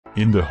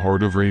In the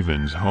heart of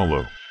Raven's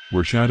Hollow,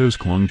 where shadows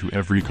clung to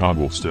every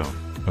cobblestone,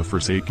 a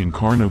forsaken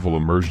carnival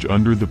emerged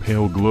under the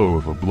pale glow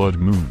of a blood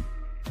moon.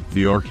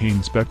 The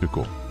Arcane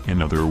Spectacle, an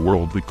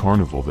otherworldly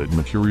carnival that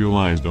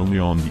materialized only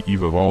on the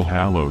eve of All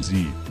Hallows'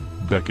 Eve,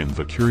 beckoned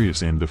the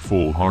curious and the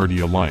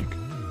foolhardy alike.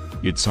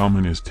 Its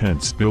ominous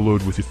tents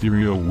billowed with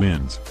ethereal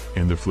winds,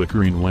 and the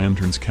flickering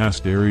lanterns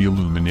cast airy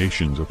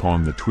illuminations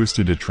upon the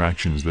twisted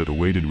attractions that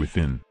awaited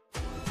within.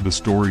 The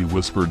story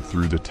whispered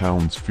through the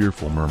town's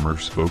fearful murmur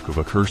spoke of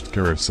a cursed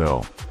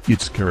carousel,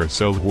 its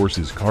carousel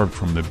horses carved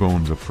from the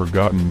bones of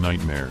forgotten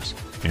nightmares,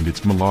 and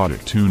its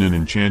melodic tune an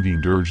enchanting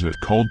dirge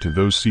that called to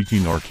those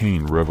seeking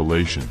arcane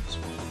revelations.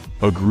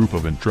 A group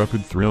of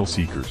intrepid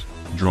thrill-seekers,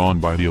 drawn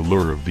by the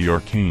allure of the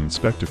arcane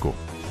spectacle,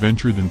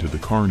 ventured into the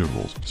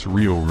carnival's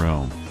surreal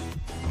realm.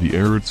 The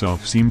air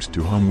itself seemed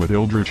to hum with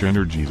eldritch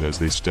energies as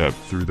they stepped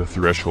through the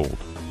threshold,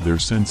 their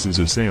senses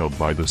assailed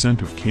by the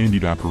scent of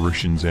candied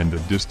apparitions and the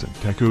distant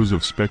echoes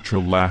of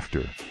spectral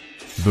laughter.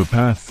 The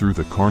path through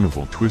the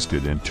carnival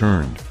twisted and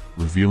turned,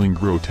 revealing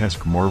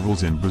grotesque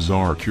marvels and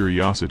bizarre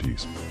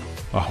curiosities.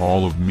 A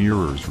hall of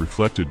mirrors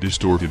reflected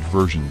distorted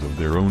versions of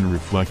their own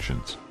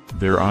reflections,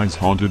 their eyes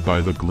haunted by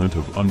the glint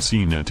of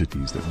unseen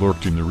entities that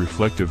lurked in the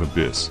reflective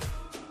abyss.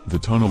 The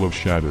tunnel of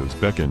shadows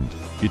beckoned,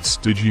 its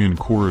Stygian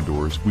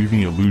corridors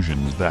weaving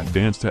illusions that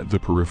danced at the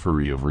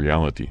periphery of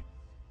reality.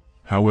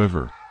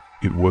 However,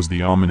 it was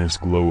the ominous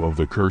glow of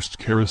the cursed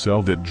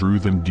carousel that drew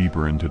them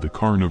deeper into the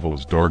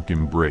carnival's dark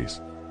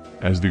embrace.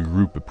 As the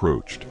group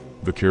approached,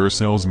 the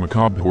carousel's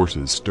macabre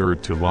horses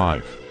stirred to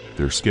life,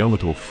 their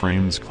skeletal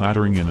frames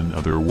clattering in an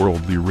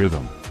otherworldly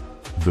rhythm.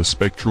 The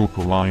spectral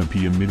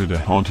calliope emitted a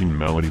haunting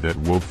melody that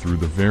wove through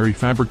the very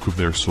fabric of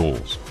their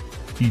souls.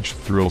 Each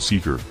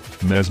thrill-seeker,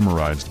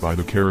 mesmerized by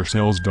the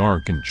carousel's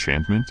dark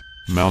enchantment,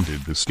 mounted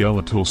the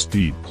skeletal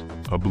steeds,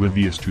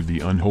 oblivious to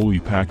the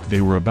unholy pact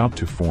they were about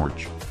to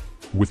forge.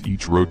 With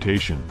each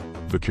rotation,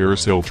 the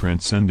carousel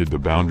transcended the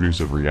boundaries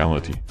of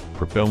reality,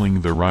 propelling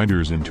the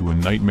riders into a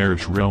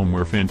nightmarish realm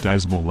where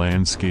phantasmal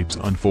landscapes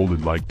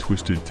unfolded like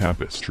twisted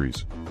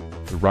tapestries.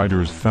 The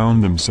riders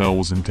found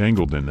themselves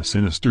entangled in the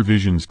sinister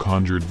visions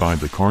conjured by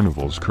the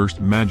carnival's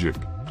cursed magic.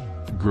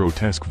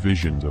 Grotesque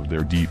visions of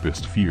their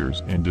deepest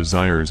fears and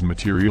desires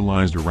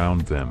materialized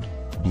around them,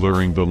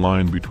 blurring the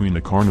line between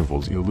the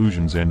carnival's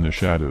illusions and the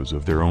shadows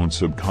of their own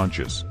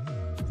subconscious.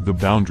 The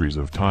boundaries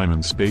of time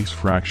and space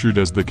fractured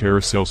as the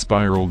carousel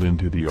spiraled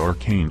into the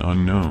arcane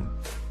unknown.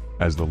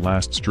 As the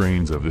last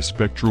strains of the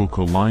spectral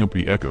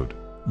calliope echoed,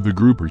 the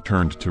group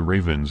returned to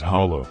Raven's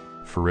Hollow,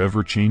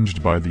 forever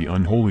changed by the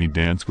unholy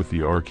dance with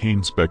the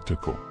arcane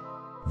spectacle.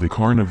 The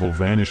carnival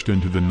vanished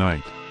into the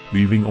night,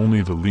 leaving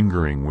only the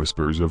lingering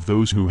whispers of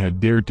those who had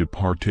dared to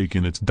partake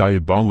in its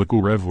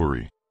diabolical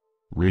revelry.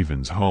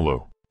 Raven's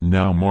Hollow,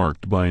 now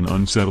marked by an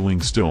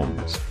unsettling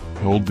stillness,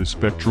 held the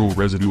spectral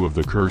residue of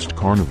the cursed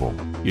carnival,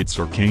 its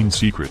arcane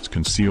secrets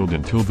concealed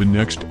until the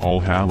next All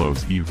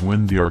Hallows' Eve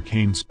when the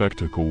arcane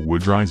spectacle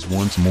would rise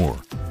once more,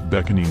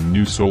 beckoning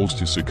new souls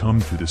to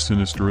succumb to the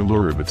sinister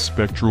allure of its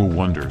spectral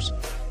wonders.